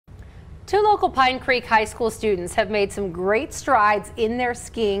Two local Pine Creek High School students have made some great strides in their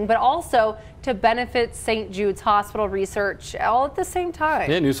skiing, but also to benefit St. Jude's Hospital research all at the same time.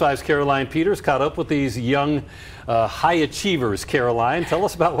 Yeah, News 5's Caroline Peters caught up with these young high achievers. Caroline, tell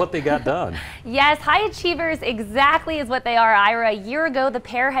us about what they got done. Yes, high achievers exactly is what they are, Ira. A year ago, the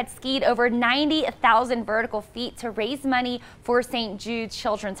pair had skied over 90,000 vertical feet to raise money for St. Jude's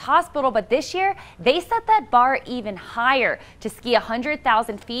Children's Hospital, but this year they set that bar even higher to ski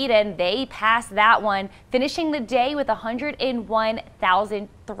 100,000 feet, and they passed that one, finishing the day with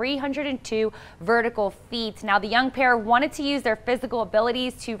 101,302 vertical feet. Now, the young pair wanted to use their physical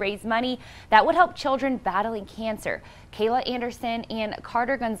abilities to raise money that would help children battling cancer. KOAA Anderson and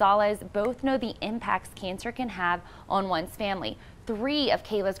Carter Gonzalez both know the impacts cancer can have on one's family. 3 of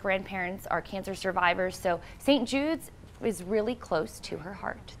Kayla's grandparents are cancer survivors, so St. Jude's is really close to her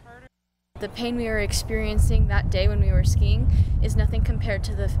heart. The pain we were experiencing that day when we were skiing is nothing compared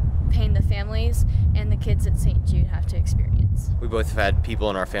to the pain the families and the kids at St. Jude have to experience. We both have had people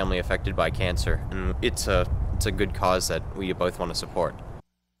in our family affected by cancer, and it's a good cause that we both want to support.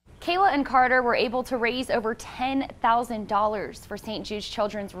 Kayla and Carter were able to raise over $10,000 for St. Jude's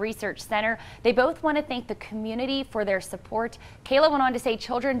Children's Research Center. They both want to thank the community for their support. Kayla went on to say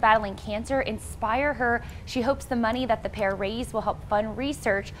children battling cancer inspire her. She hopes the money that the pair raise will help fund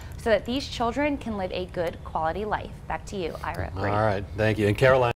research so that these children can live a good quality life. Back to you, Ira. All right, thank you. And Caroline.